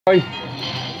Where's that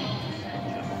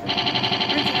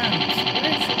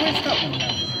one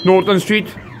now? Norton Street.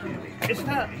 Is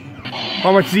that?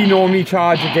 How much does he normally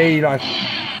charge a day, like?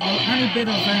 Well, any bit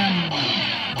of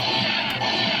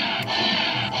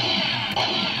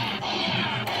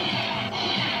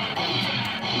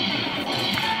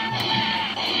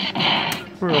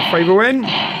We're a fiver win.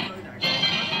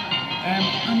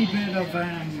 any bit of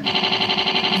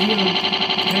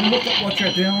he'll look at what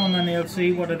you're doing and he'll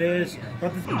see what it is.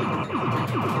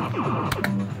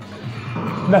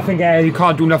 Nothing, you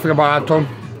can't do nothing about that, Tom.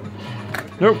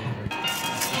 Nope.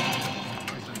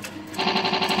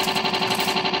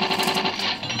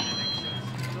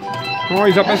 Oh,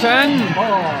 he's up his end.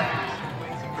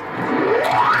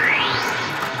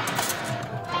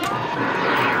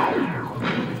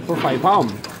 For £5.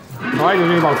 Alright, there's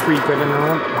only about £3 in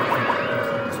there.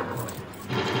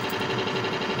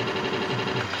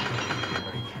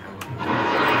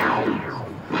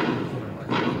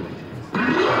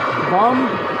 Bomb.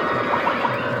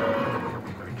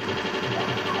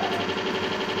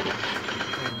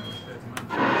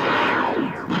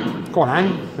 Go on,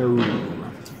 then.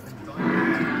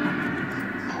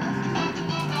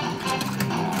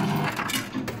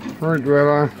 Right,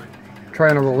 we'll try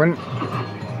another win.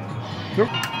 Nope.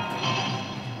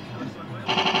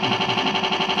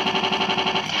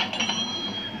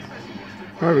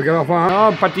 Right, we get off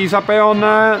our buddies up there on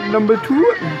number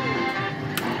 2.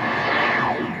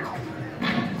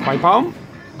 £5.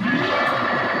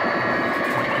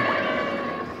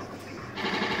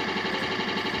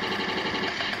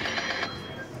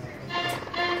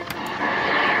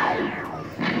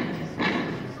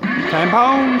 £10.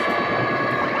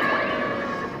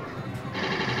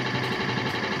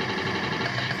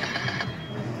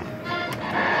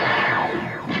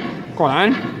 Go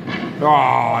on, then.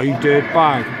 Oh, you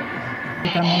dirtbag.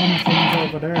 Put them other machines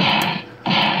over there.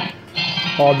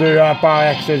 Oh, do that bar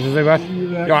exits, is it?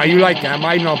 Yeah, you like them.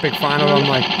 I'm not a big fan of them,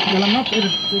 like. Well, I'm not a big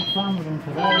fan of them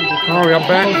today. Oh, we up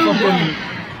there? Fucking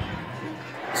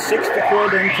 60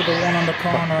 quid into the one on the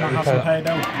corner and I hasn't paid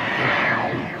out.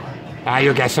 Ah,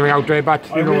 you'll get something out there, but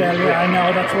you know. Yeah, I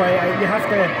know. That's why you have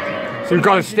to. So you've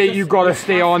got to stay. You've got to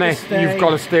stay on it. You've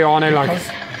got to stay on it, like.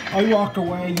 I walk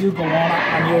away, you go on it,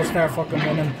 and you'll start fucking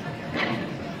winning.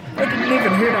 I didn't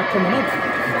even hear that coming up.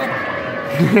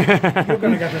 You're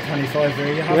gonna get the 25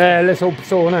 there. You have yeah, let's hope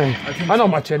so, innit? I'm not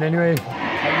much in anyway.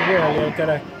 You will, you'll get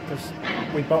it, because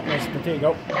we both missed it. There you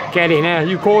go. Get in there.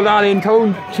 You call that in,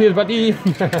 Tone. Cheers, buddy. So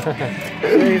you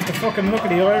have to fucking look at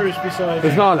the Irish beside.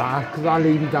 It's not that, because that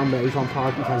lady down there is on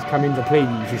party has come in to play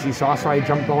these, you see, so that's why I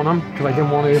jumped on them, because I didn't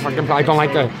want to fucking play. I don't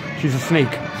like her. She's a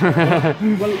snake.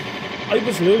 Well, I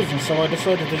was losing, so I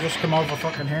decided to just come over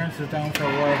fucking here and sit down for a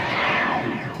while.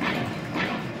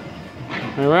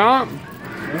 There we are.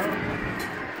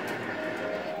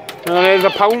 There's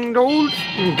 £1 old.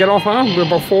 Get off her. We're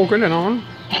about 4 quid in on.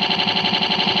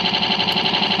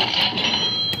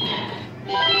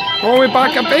 Oh, we're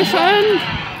back at this end.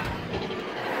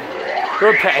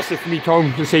 You're a press it for me,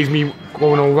 Tom. It saves me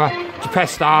going over. Just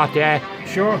press start, yeah.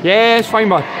 Sure. Yeah, it's fine,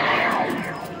 bud.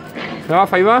 Yeah,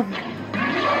 fiver.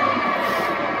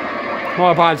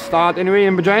 Not a bad start anyway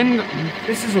in Bridgend.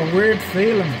 This is a weird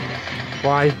feeling.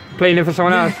 Why? Playing it for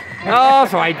someone else? Oh,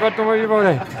 that's right, but don't worry about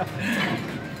it.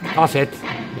 That's it.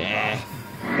 Yeah.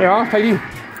 There you are, tidy.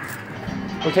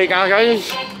 We'll take our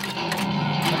guys.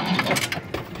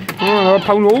 Oh, another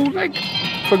 £1 old, like,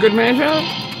 for good measure.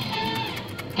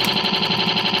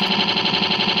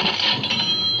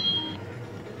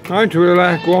 Right, we'll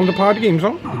go on to party games,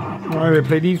 huh? Right, we'll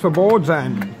play these for boards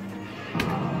then.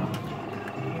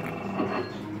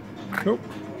 Nope.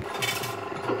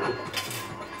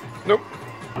 Nope.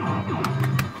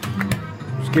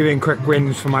 Just giving quick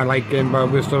wins for my liking, but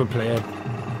we'll still play it.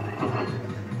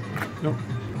 Nope.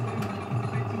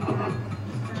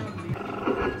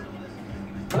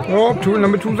 Oh,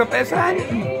 number 2's up there, son.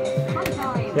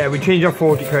 Yeah, we changed our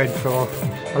 40 quid, so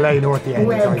I'll let you know at the end,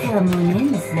 guys.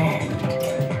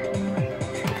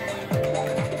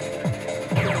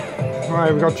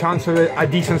 Right, we've got a chance of a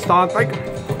decent start,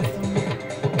 like.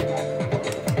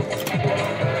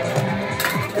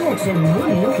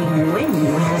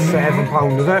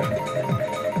 £7, is it?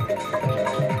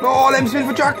 Oh, them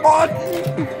silver jackpot!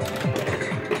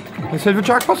 The silver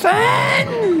jackpot, son!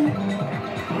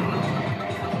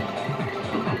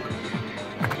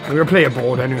 We're gonna play a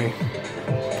board anyway.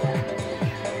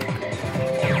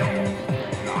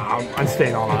 No, I'm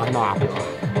staying on that, I'm not happy with that.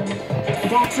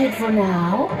 That's it for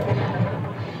now.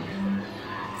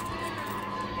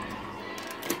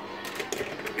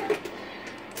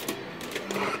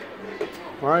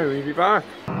 Right, we'll be back.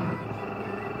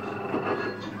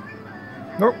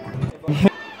 Nope.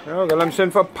 Oh, got them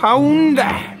sent for £1.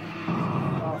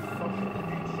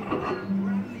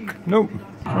 Nope.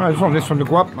 Alright, I just want this one to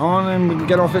go up on and we can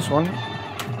get off this one.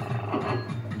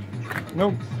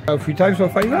 Nope. 3 times for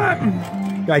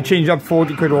 £5. I changed up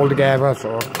 40 quid altogether,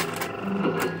 so.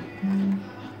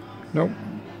 Nope.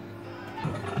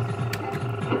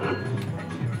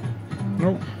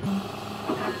 Nope.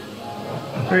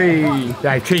 Hey,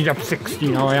 yeah, I changed up 60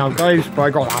 now, guys, but I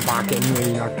got that back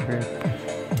anyway.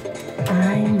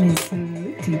 I'm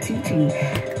missing TTT.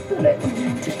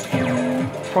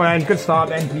 Come on then, good start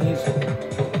then, please.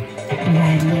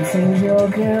 Where do you think you're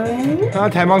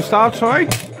going? 10 on starts, right?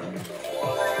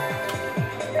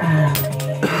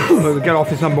 We'll get off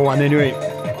this number 1 anyway.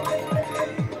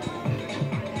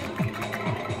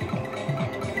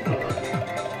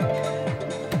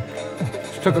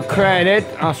 Just took a credit,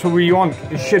 that's what we want.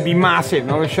 It should be massive,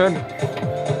 no it should.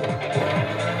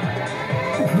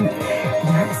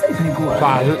 That's a big one.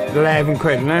 That's 11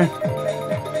 quid, isn't it?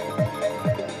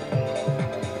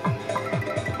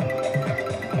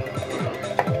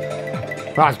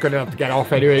 That's good enough to get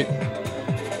off anyway.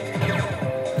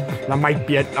 That might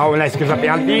be it. Oh, unless it gives up the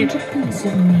ante.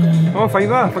 Oh,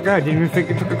 £5. Fuck, I didn't even think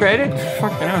it took a credit.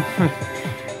 Fucking hell.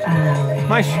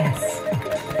 Nice. Yes.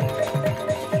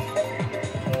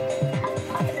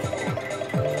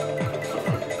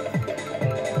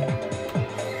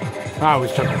 I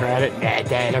always took a credit. Yeah,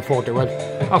 damn, I thought it would.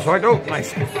 That's right, oh,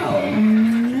 nice. Oh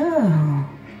no.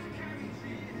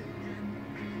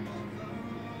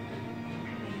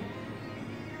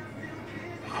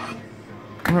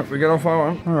 Right, we get off our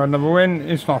one. Alright, another win.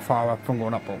 It's not far up from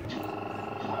going up.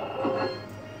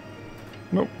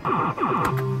 Nope.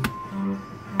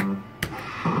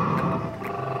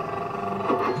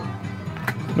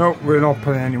 Nope, we're not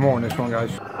putting any more on this one,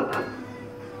 guys.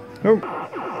 Nope.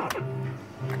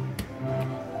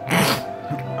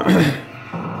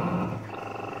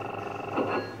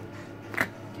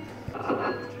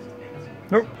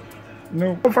 Nope.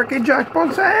 Nope. Oh, fucking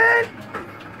jackpot set!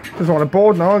 Just on a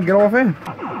board now, get off in.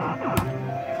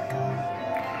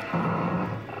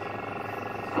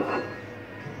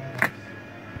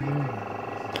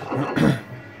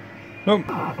 Nope.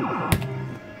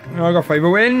 I got 5 a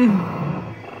win.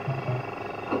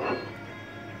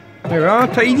 There we are,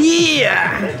 tidy!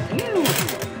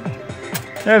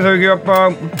 There's how we go up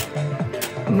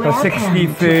about 60,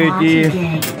 30,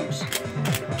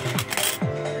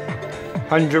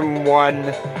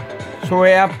 101. So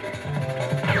we're up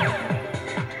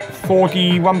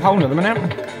 £41 at the minute.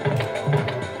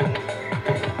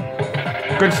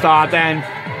 Good start then.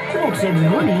 Oh,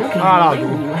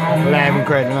 11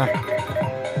 quid, isn't it?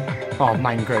 Oh,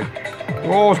 9 quid.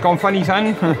 Oh, it's gone funny,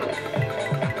 son.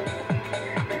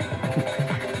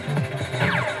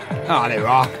 Ah, there we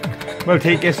are. We'll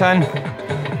take it, son.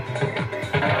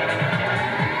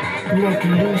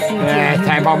 Yeah,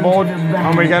 £10 board.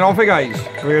 And we get off it, guys.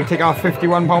 We'll take our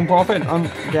 £51 profit and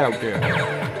get out there.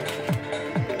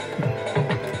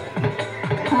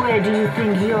 Where do you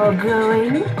think you're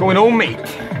going? Going home, mate.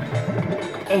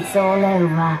 It's all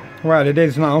over. Well, it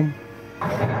is now.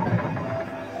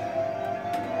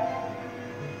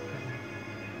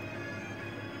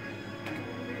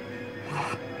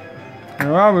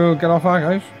 Alright, we'll get off that,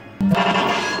 guys.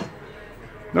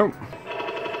 Nope.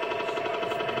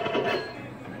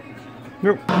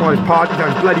 Nope. God, this party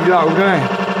sounds bloody loud, isn't it?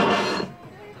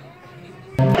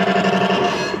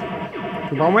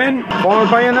 £2 win, followed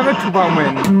by another £2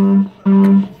 win.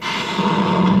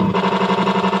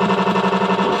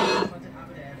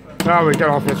 Now we get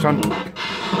off this one.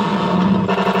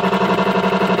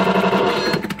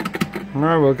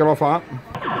 Now we'll get off that.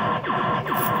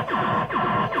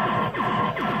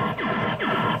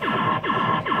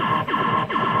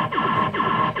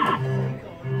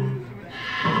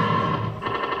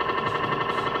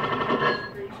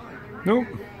 Nope.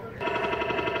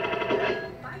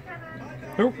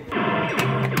 Nope.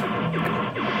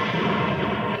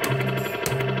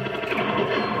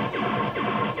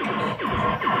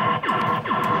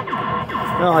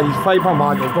 Oh, these £5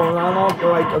 margins going on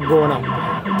like are going up.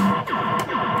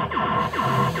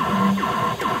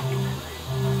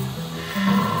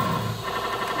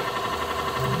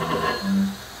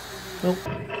 Nope.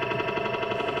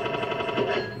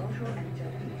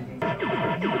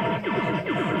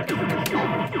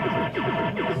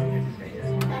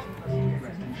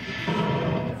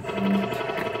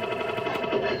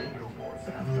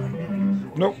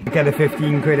 Nope. Get a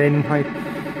 15 quid in. Nice.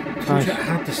 I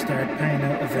had to start paying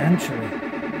out eventually.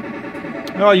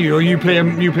 Oh, you play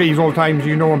these all times.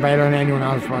 You know them better than anyone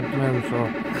else, but you know, so.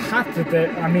 I had to.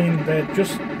 I mean,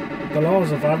 just the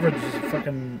laws of averages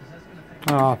fucking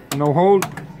Ah, no hold.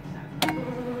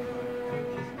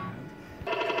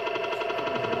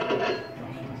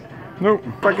 No,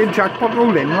 fucking jackpot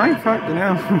rolled in, right? Fucking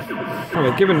hell.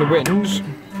 We're giving the wins.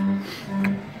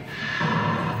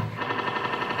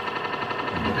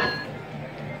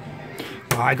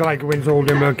 Oh, I don't like wins rolled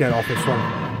in, we'll get off this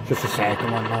one. Just a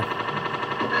second one now.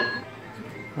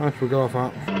 Right, we'll go off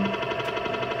that.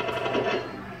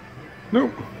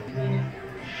 Nope.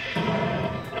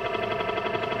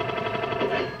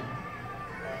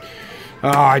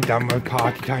 Ah, I'm done with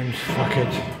party times, fuck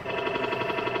it.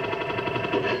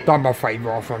 Done about 5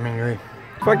 off them anyway.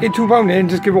 Fucking £2 in,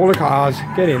 just give all the cars.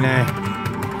 Get in there.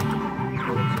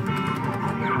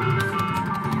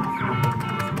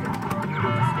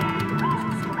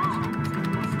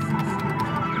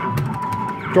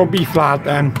 Don't be flat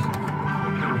then.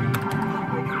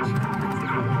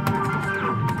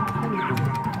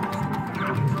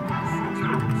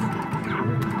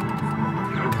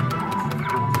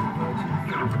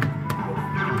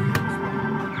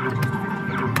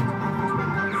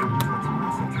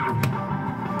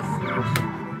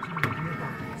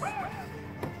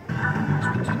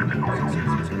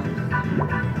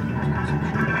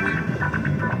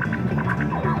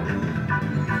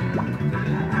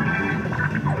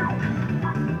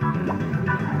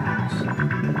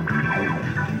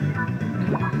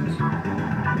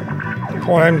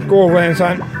 Come on then, go over then,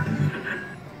 son.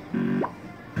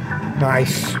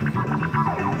 Nice.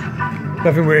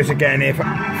 Nothing worse than getting a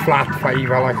flat 5,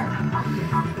 like.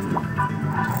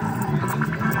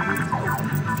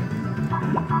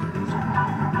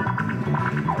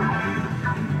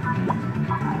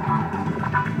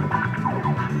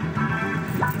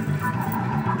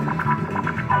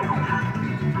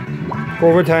 Go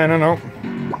over 10, I know.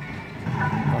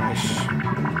 Nice.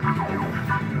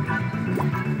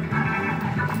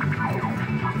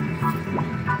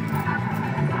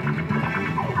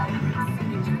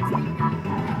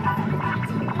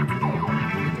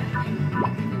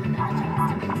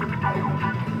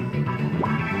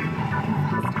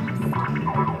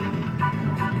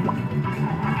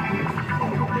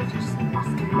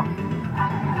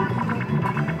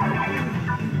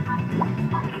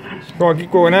 Go on,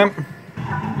 keep going then.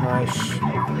 Nice.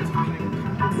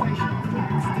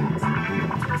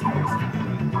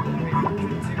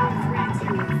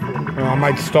 Oh, I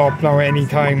might stop now any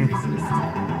time.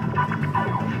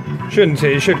 Shouldn't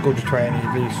say, it should go to 20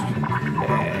 at least.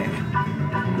 Yeah.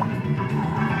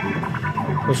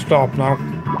 We'll stop now.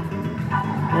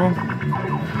 Oh.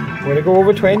 Way to go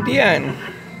over 20 then.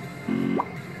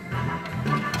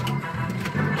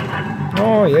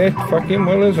 Oh yeah, fucking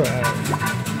will as well.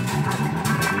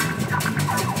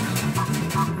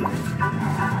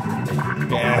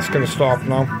 Yeah, it's gonna stop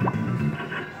now.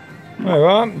 There we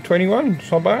are, 21,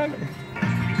 it's not bad.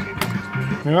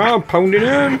 Yeah, pounding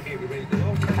in.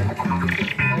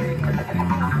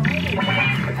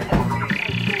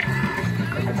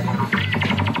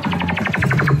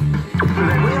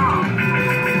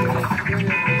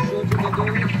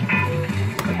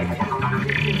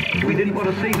 We didn't want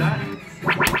to see that.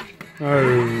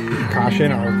 Oh,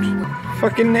 cashing out.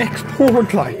 Fucking next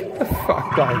board, like. The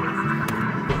fuck, like.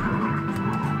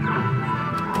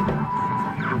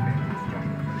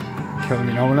 Kill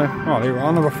me now, innit? Oh, there we are,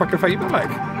 another fucking fight,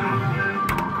 like.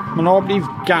 Monopoly's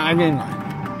gagging, like.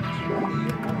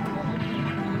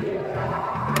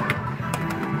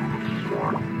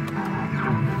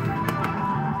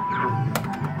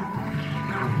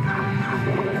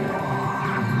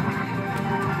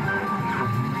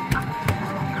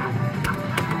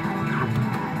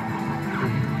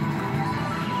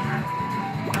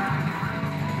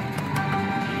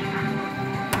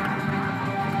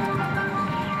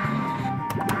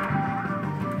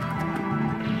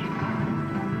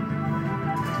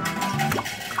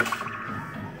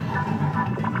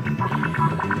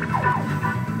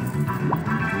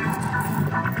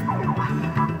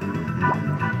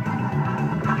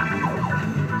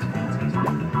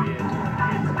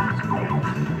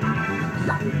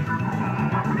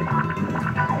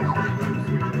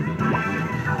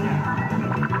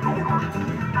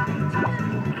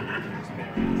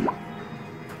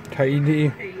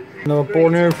 Tidy. Another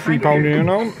board here, £3 in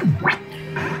now.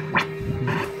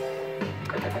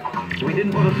 We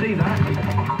didn't want to see that.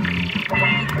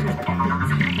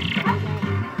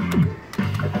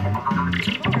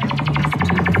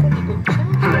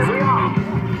 There we are.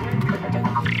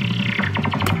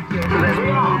 There we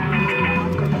are.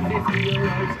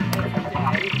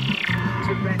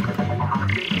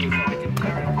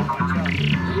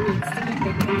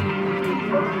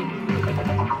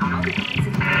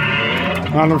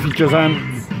 Random features then.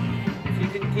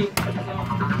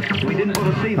 We didn't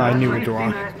want to see that. I knew it Safety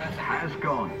was. net has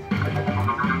gone.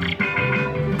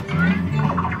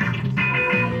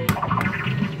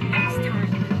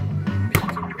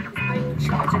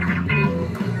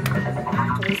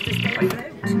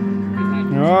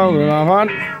 Oh, we'll have on.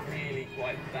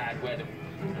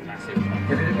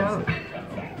 Give it a go.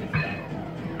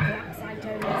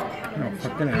 Oh,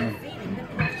 fucking hell.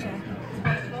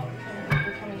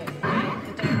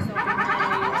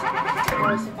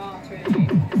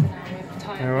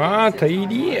 There we are,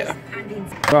 tidy.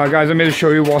 Right guys, I'm going to show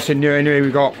you what's in there anyway.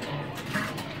 We got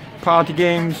party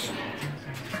games,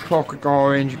 Clockwork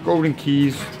Orange, Golden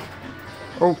Keys,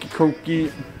 Okie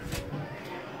Kokie,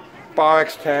 Bar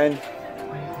X10,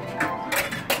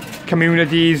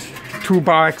 Communities, 2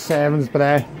 Bar X7s but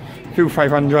there, a few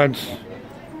 500s.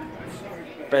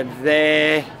 But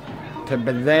there, to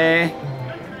be there.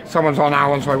 Someone's on that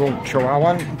one so I won't show that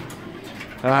one.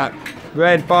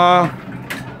 Red bar,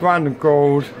 random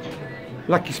gold,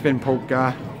 lucky spin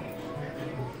poker,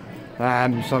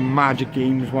 some magic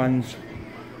games ones,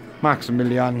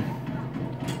 Maximilian.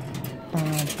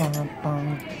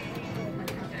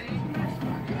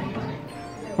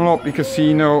 Monopoly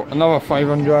Casino, another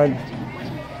 500,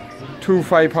 2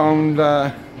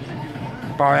 £5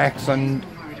 Bar X and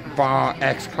Bar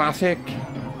X Classic,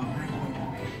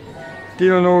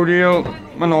 Deal or No Deal,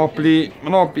 Monopoly,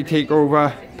 Monopoly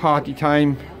Takeover, Party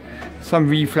Time, some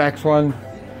Reflex one,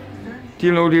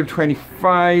 Deal or No Deal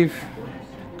 25,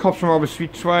 Cops from Robert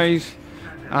Streetwise,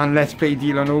 and Let's Play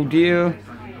Deal or No Deal,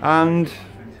 and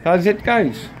that's it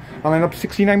guys. And I'm up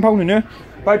 £69 in there.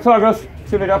 Right progress,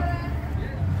 see you later.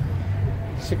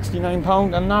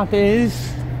 £69 and that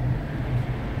is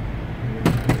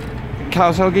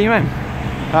Carousel Gaming.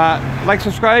 Like,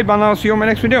 subscribe and I'll see you on my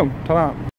next video. Ta-ra.